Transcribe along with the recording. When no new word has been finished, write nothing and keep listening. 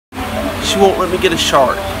She won't let me get a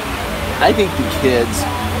shark. I think the kids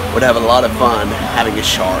would have a lot of fun having a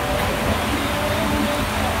shark.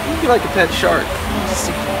 You'd be like a pet shark. Just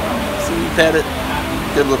see you pet it.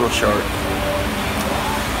 Good little shark.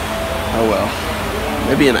 Oh well.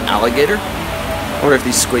 Maybe an alligator? I wonder if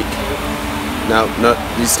these squeak. No,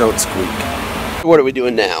 these don't squeak. What are we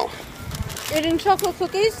doing now? Eating chocolate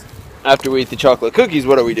cookies? After we eat the chocolate cookies,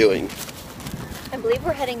 what are we doing? I believe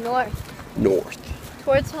we're heading north. North.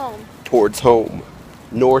 Towards home. Towards home.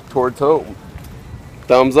 North towards home.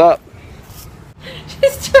 Thumbs up.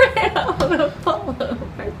 She's trying to fall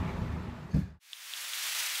over.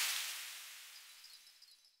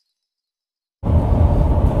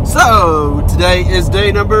 So, today is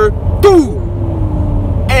day number 2.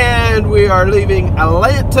 And we are leaving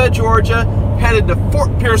Atlanta, Georgia, headed to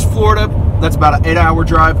Fort Pierce, Florida. That's about an 8-hour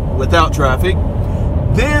drive without traffic.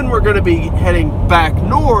 Then we're going to be heading back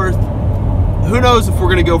north. Who knows if we're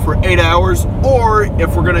going to go for 8 hours or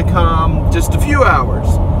if we're going to come just a few hours.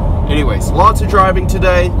 Anyways, lots of driving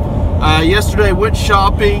today. Yesterday went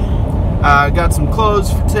shopping. Got some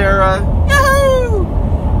clothes for Tara. Yahoo!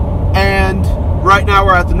 And right now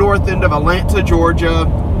we're at the north end of Atlanta, Georgia.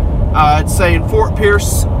 It's saying Fort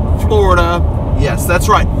Pierce, Florida. Yes, that's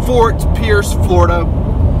right. Fort Pierce, Florida,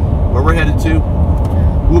 where we're headed to.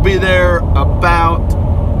 We'll be there about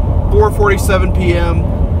 4:47 p.m.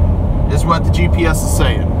 is what the GPS is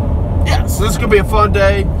saying. Yeah, so this is going to be a fun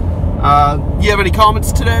day. You have any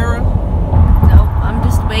comments today, Tara? Nope, I'm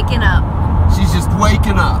just waking up. She's just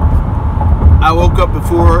waking up. I woke up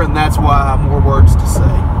before her, and that's why I have more words to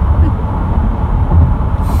say.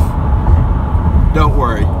 Don't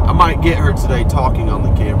worry, I might get her today talking on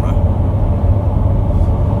the camera.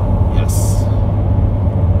 Yes.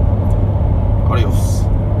 Adios.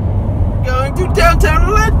 Going to downtown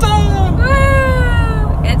Atlanta!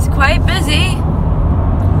 Woo! It's quite busy.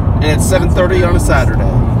 And it's 7:30 on a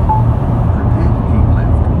Saturday.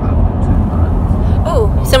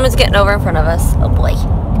 Oh, someone's getting over in front of us. Oh boy.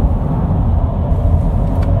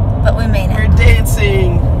 But we made it. We're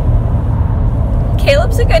dancing.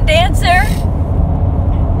 Caleb's a good dancer.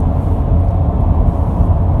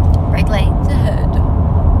 Brake lights ahead.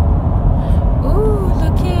 Ooh,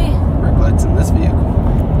 looky. Brake lights in this vehicle.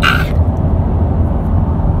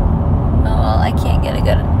 Oh, well, I can't get a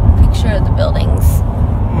good picture of the buildings.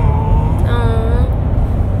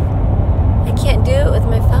 I can't do it with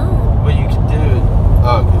my phone. What you can do is...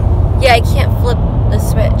 Oh, okay. Yeah, I can't flip the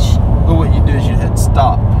switch. Well, what you do is you hit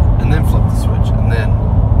stop, and then flip the switch, and then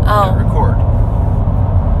hit record.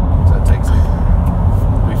 So that takes like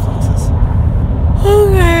reflexes.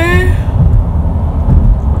 Okay.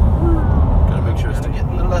 Gotta make sure to get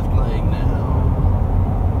in the left lane now.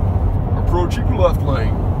 Approaching left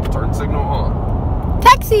lane. Turn signal on.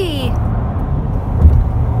 Taxi!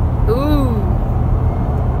 Ooh.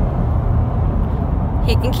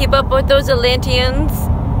 He can keep up with those Atlanteans.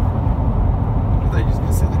 They just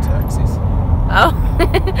gonna see the taxis. Oh.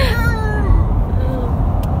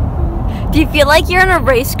 Do you feel like you're in a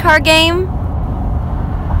race car game?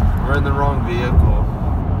 We're in the wrong vehicle.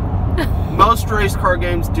 Most race car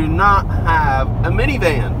games do not have a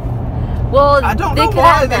minivan. Well, I don't know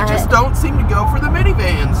why they just don't seem to go for the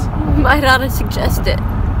minivans. Might ought to suggest it.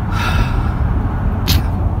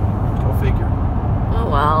 Go figure. Oh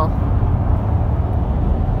well.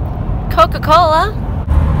 Coca-Cola.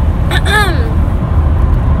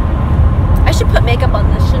 I should put makeup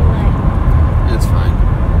on this, shouldn't I? It's fine.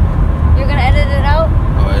 You're gonna edit it out?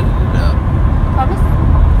 I'll edit it out. Promise?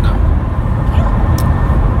 No.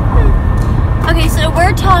 Okay, so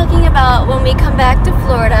we're talking about when we come back to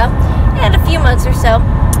Florida in a few months or so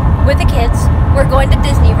with the kids. We're going to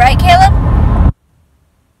Disney, right, Caleb?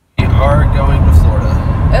 We are going to Florida.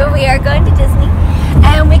 Oh, we are going to Disney.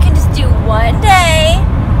 And we can just do one day.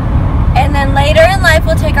 And then later in life,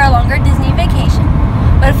 we'll take our longer Disney vacation.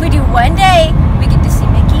 But if we do one day, we get to see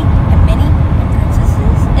Mickey and Minnie and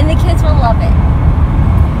princesses. And the kids will love it.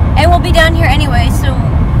 And we'll be down here anyway, so,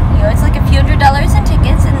 you know, it's like a few $100s in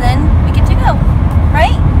tickets, and then we get to go.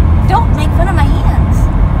 Right? Don't make fun of my hands.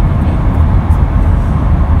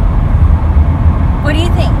 What do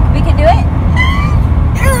you think? We can do it?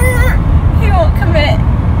 He won't commit.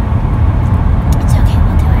 It's okay,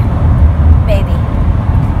 we'll do it. Maybe.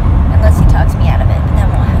 Unless he talks me out of it, but that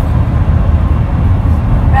won't happen.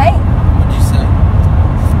 Right? What'd you say?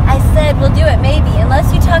 I said we'll do it maybe,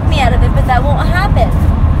 unless you talk me out of it, but that won't happen.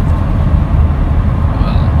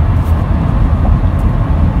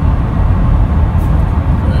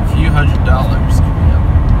 Well, for a few $100s, can we have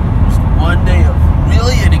just one day of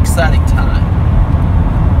really an exciting time?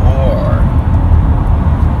 Or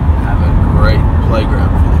have a great playground.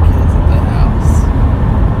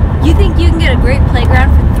 think you can get a great playground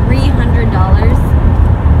for $300?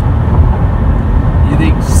 You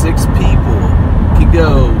think 6 people can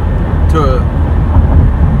go to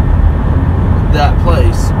that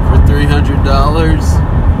place for $300?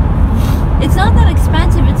 It's not that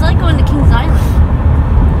expensive. It's like going to Kings Island.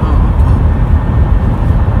 Oh,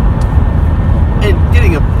 okay. And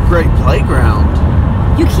getting a great playground.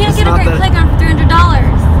 You can't It's get a not great that- playground for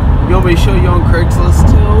 $300. You want me to show you on Craigslist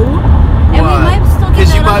too? And we might still get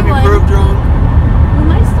Because you that might other be one. proved wrong. We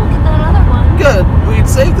might still get that other one. Good. We can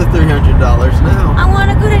save the $300 now. I want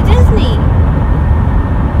to go to Disney.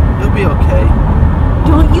 You'll be okay.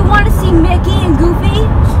 Don't you want to see Mickey and Goofy?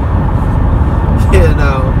 Yeah,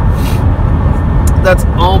 no. That's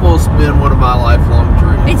almost been one of my lifelong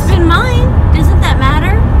dreams. It's been mine. Doesn't that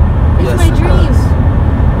matter? It's Yes, my it dream. does.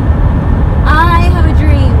 I have a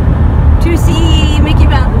dream to see Mickey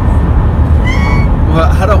Mouse. Well,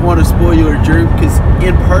 I don't want to spoil your dream because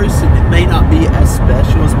in person it may not be as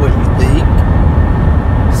special as what you think.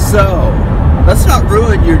 So, let's not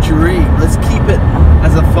ruin your dream. Let's keep it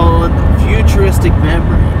as a fond, futuristic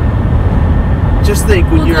memory. Just think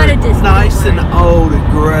when We'll go you're to Disney, nice don't and worry. old and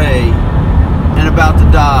gray and about to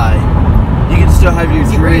die, you can still have your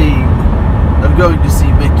Is he right? dream of going to see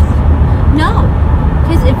Mickey. No,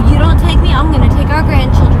 because if you don't take me, I'm going to take our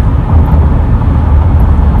grandchildren.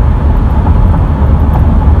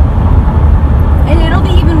 And it'll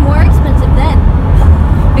be even more expensive then.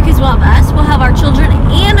 Because we'll have us, we'll have our children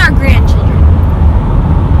and our grandchildren.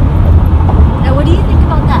 Now, what do you think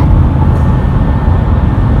about that?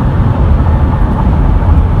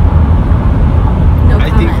 No I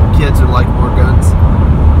think comment. kids would like more guns.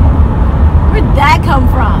 Where'd that come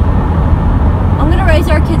from? I'm going to raise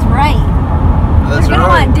our kids right. That's They're going to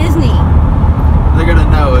right. want Disney. They're going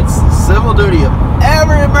to know it's the civil duty of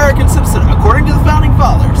every American citizen, according to the founding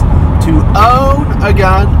fathers, to own a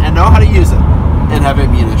gun and know how to use it and have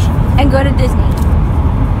ammunition. And go to Disney.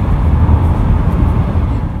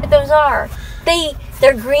 Those are.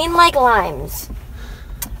 They're green like limes.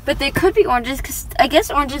 But they could be oranges because I guess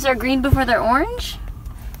oranges are green before they're orange.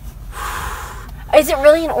 Is it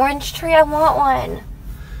really an orange tree? I want one.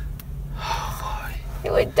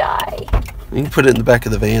 It would die. You can put it in the back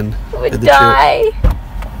of the van. It would in the die. chair.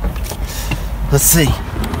 Let's see.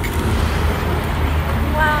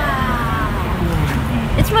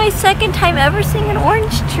 Wow. It's my second time ever seeing an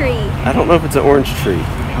orange tree. I don't know if it's an orange tree.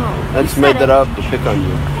 Oh, I just made that up to pick on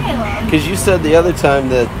you. Because you said the other time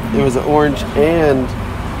that it was an orange and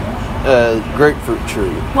a grapefruit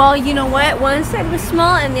tree. Well, you know what? One side was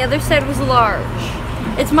small and the other side was large.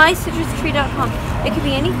 It's mycitrustree.com. It could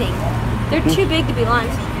be anything. They're too big to be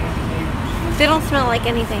limes. They don't smell like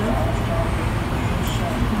anything.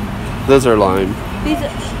 Those are lime. These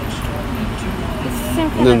are... It's the same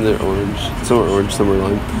And kind then of... they're orange. Some are orange, some are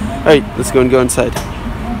lime. Alright, let's go inside.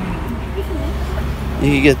 You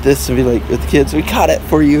can get this and be like, with the kids, we caught it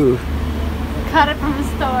for you. Cut it from the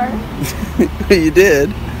store. You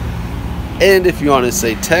did. And if you want to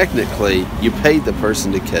say technically, you paid the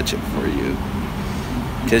person to catch it for you.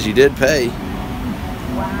 Because you did pay.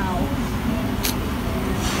 Wow.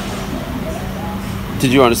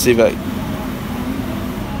 Did you want to see that?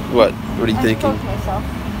 What? What are you I thinking? spoke to myself.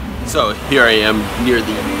 So here I am near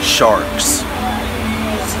the sharks.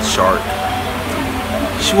 It's a shark.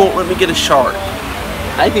 She won't let me get a shark.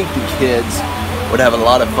 I think the kids would have a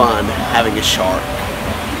lot of fun having a shark.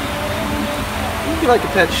 You'd be like a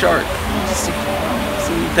pet shark. Just see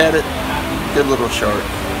you pet it. Good little shark.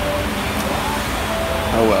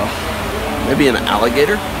 Oh well. Maybe an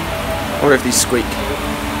alligator? I wonder if these squeak.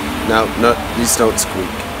 No, these don't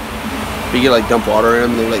squeak. If you get like dump water in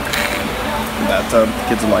them, they're like in the bathtub.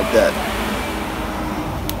 Kids will like that.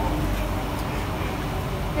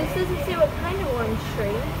 This doesn't say what kind of orange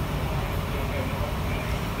tree.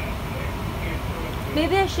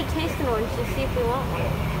 Maybe I should taste an orange to see if we want one.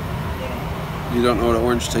 You don't know what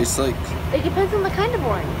orange tastes like? It depends on the kind of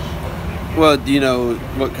orange. Well, do you know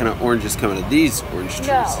what kind of oranges come out of these orange trees?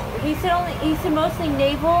 No, he said mostly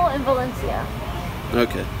Navel and Valencia.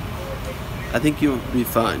 Okay. I think you'll be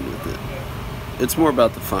fine with it. It's more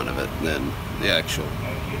about the fun of it than the actual. $18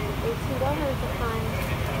 is fine.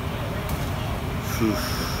 Phew.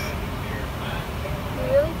 You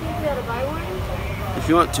really think we ought to buy one? If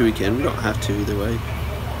you want to, we can. We don't have to either way.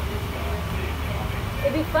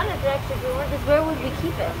 It'd be fun if it actually grew oranges. Where would we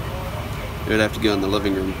keep it? It would have to go in the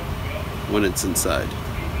living room when it's inside.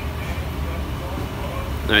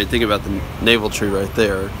 Alright, think about the navel tree right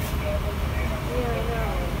there. Yeah, I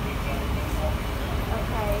know.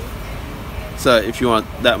 Okay. So if you want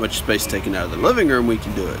that much space taken out of the living room, we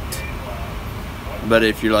can do it. But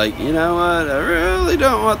if you're like, you know what, I really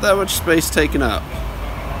don't want that much space taken up.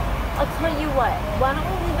 I'll tell you what. Why don't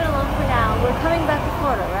we leave it alone for now? We're coming back to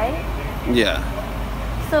Florida, right? Yeah.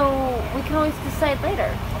 So we can always decide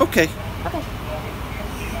later. Okay. Okay.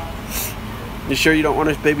 You sure you don't want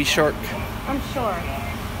a baby shark? I'm sure.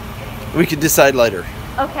 We can decide later.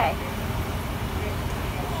 Okay.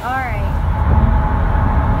 Alright.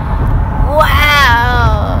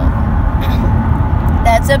 Wow!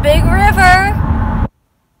 That's a big river!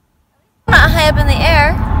 Not high up in the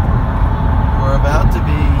air. We're about to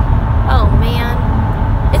be. Oh man.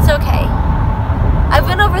 It's okay. I've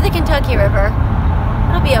been over the Kentucky River.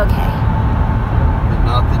 It'll be okay. But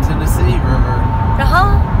not the Tennessee River.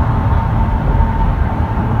 Uh-huh.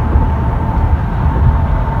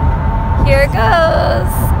 Here it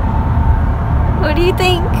goes. What do you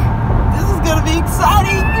think? This is gonna be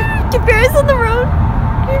exciting. Get Bear's on the road.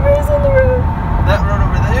 Get Bear's on the road. That road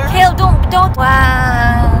over there? Caleb, don't.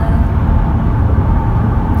 Wow.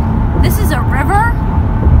 This is a river?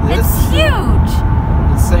 It's huge.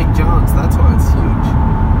 It's St. John's, that's why it's huge.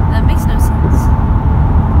 That makes no sense.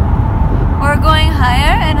 We're going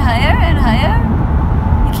higher and higher and higher.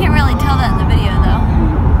 You can't really tell that in the video though.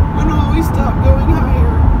 When will we stop going higher?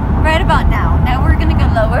 Right about now. Now we're gonna go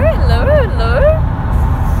lower and lower and lower.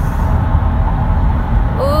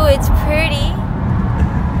 Oh, it's pretty.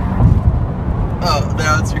 Oh,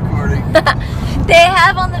 now it's recording. They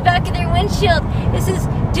have on the back of their windshield, it says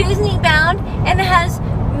Disney Bound, and it has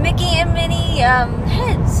Mickey and Minnie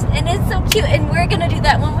heads. And it's so cute. And we're gonna do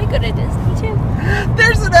that when we go to Disney too.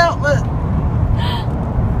 There's an outlet.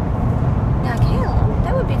 Now, Caleb,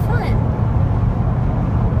 that would be fun.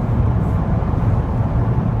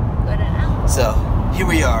 Go to an outlet. So, here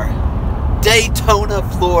we are. Daytona,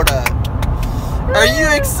 Florida. Are you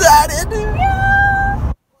excited?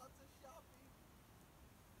 Yeah.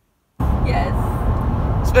 Yes.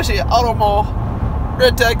 Especially at Auto Mall.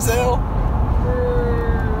 Red Tag Sale.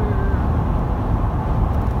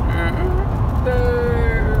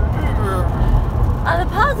 On a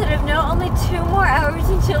positive note, only 2 more hours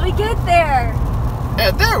until we get there.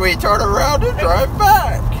 And then we turn around and drive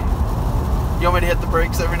back. You want me to hit the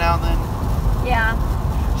brakes every now and then? Yeah.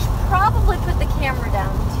 Should probably put the camera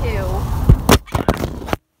down too.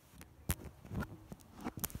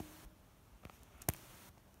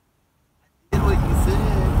 What you said.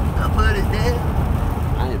 I put it down.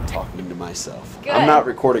 I am talking to myself. Good. I'm not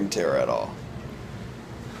recording Tara at all.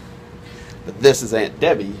 But this is Aunt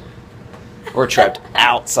Debbie. We're trapped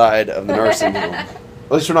outside of the nursing home. At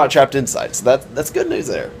least we're not trapped inside, so that's good news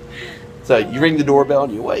there. So you ring the doorbell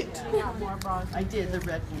and you wait. I did the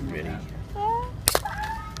red one. Ready?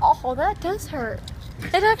 Oh, that does hurt.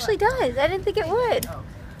 It actually does. I didn't think it would.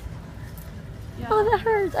 Oh, that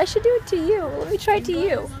hurts. I should do it to you. Let me try it to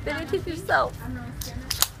you. Then it to yourself.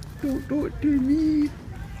 Don't do it to me.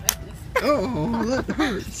 Oh, that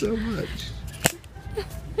hurts so much.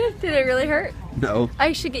 Did it really hurt? No.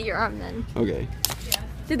 I should get your arm then. Okay.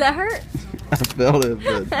 Did that hurt? I felt it,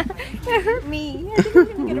 but... It hurt me. I didn't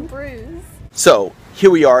even get a bruise. So, here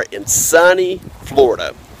we are in sunny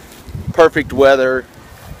Florida. Perfect weather.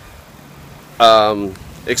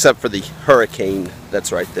 Except for the hurricane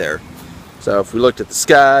that's right there. So if we looked at the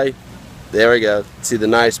sky, there we go. See the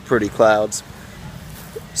nice pretty clouds.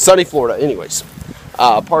 Sunny Florida anyways.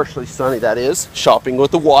 Partially sunny that is. Shopping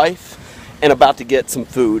with the wife. And about to get some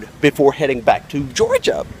food before heading back to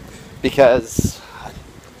Georgia. Because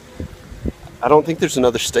I don't think there's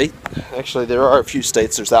another state. Actually, there are a few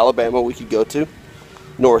states. There's Alabama we could go to.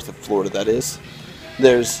 North of Florida, that is.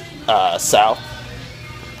 There's South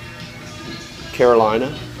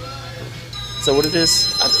Carolina. So what it is?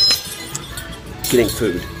 Getting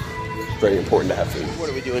food. Very important to have food. What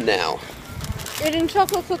are we doing now? Eating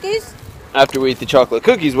chocolate cookies? After we eat the chocolate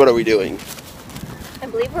cookies, what are we doing? I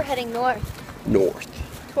believe we're heading north. North.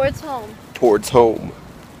 Towards home. Towards home.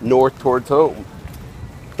 North towards home.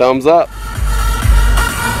 Thumbs up.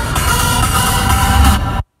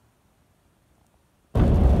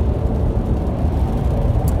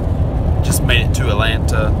 Just made it to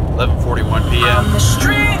Atlanta, 11:41 p.m.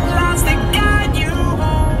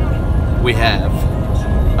 We have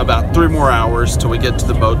about 3 more hours till we get to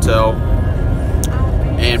the motel.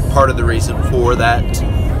 And part of the reason for that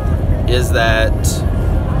is that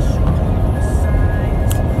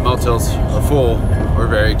motels are full or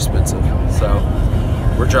very expensive. So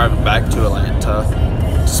we're driving back to Atlanta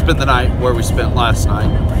to spend the night where we spent last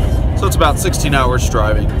night. So it's about 16 hours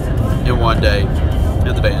driving in one day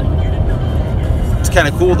in the van. It's kind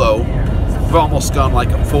of cool though. We've almost gone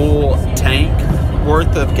like a full tank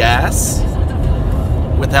worth of gas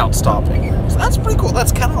without stopping. So that's pretty cool.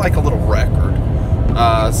 That's kind of like a little record.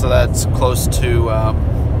 So that's close to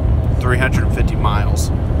 350 miles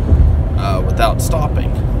without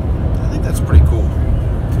stopping. I think that's pretty cool.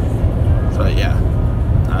 So yeah,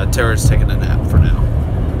 Tara's taking a nap for now.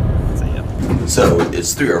 So, yeah. So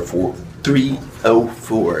it's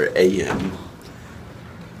 3:04 a.m.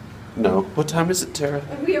 No, what time is it, Tara?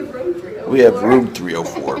 We have room 304. We have room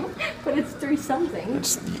 304. But it's 3 something.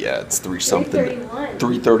 It's 3 something. 3:31.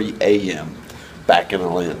 3:30 a.m. Back in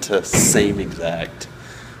Atlanta, same exact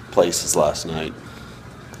place as last night.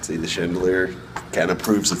 See the chandelier? Kind of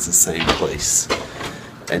proves it's the same place.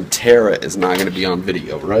 And Tara is not going to be on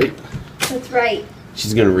video, right? That's right.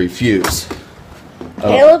 She's going to refuse.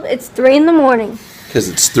 Caleb, it's 3 in the morning. Because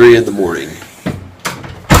it's 3 in the morning.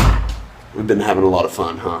 We've been having a lot of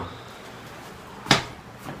fun, huh?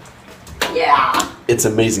 Yeah. It's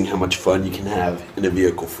amazing how much fun you can have in a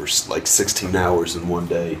vehicle for like 16 hours in one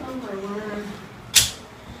day. Oh my word.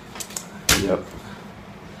 Yep.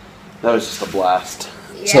 That was just a blast.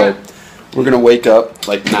 Yeah. So, we're going to wake up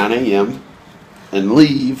like 9 a.m. and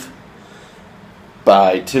leave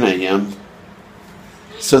by 10 a.m.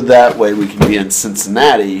 So that way we can be in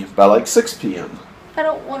Cincinnati by like 6 p.m. I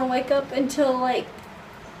don't want to wake up until like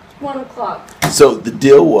 1 o'clock. So the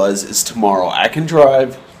deal is tomorrow I can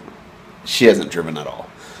drive. She hasn't driven at all.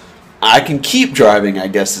 I can keep driving, I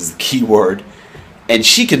guess is the key word. And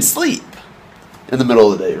she can sleep in the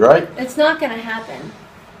middle of the day, right? It's not going to happen.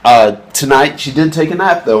 Tonight she did take a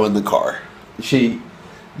nap though in the car. She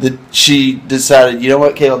decided, you know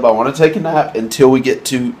what, Caleb, I want to take a nap until we get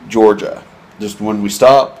to Georgia. Just when we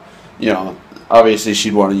stop, obviously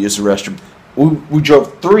she'd want to use the restroom. We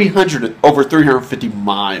drove over 350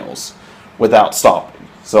 miles without stopping.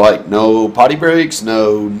 So like no potty breaks,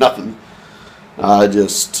 no nothing. We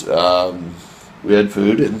had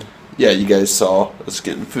food, and yeah, you guys saw us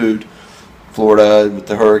getting food. Florida with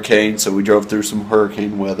the hurricane, so we drove through some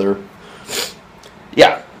hurricane weather.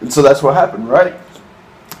 Yeah, and so that's what happened, right?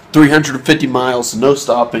 350 miles, no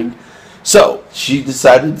stopping. So she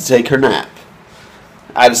decided to take her nap.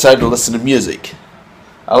 I decided to listen to music.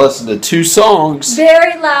 I listened to 2 songs.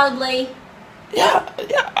 Very loudly. Yeah.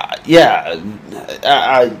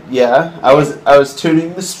 I was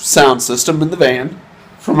tuning the sound system in the van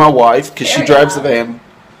for my wife because she drives the van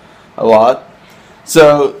a lot.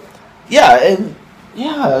 So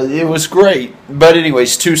it was great. But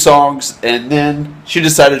anyways, 2 songs, and then she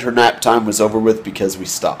decided her nap time was over with because we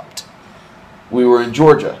stopped. We were in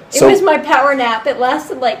Georgia. It was my power nap. It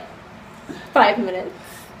lasted like 5 minutes.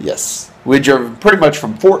 Yes. We drove pretty much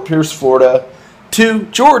from Fort Pierce, Florida to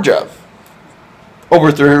Georgia.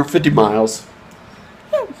 Over 350 miles.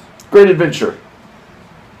 Yeah, great adventure.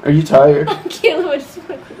 Are you tired? Caleb, I just want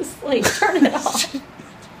to go to sleep. Turn it off.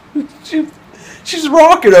 She's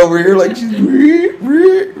rocking over here like she's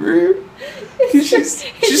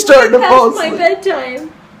starting to fall asleep. My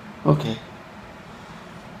bedtime. Okay.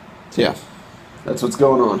 So yeah, that's what's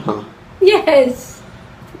going on, huh? Yes.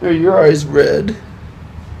 Are your eyes red?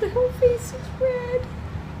 The whole face is red.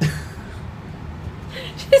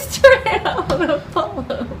 Just turn it off. I'm gonna fall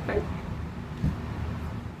over.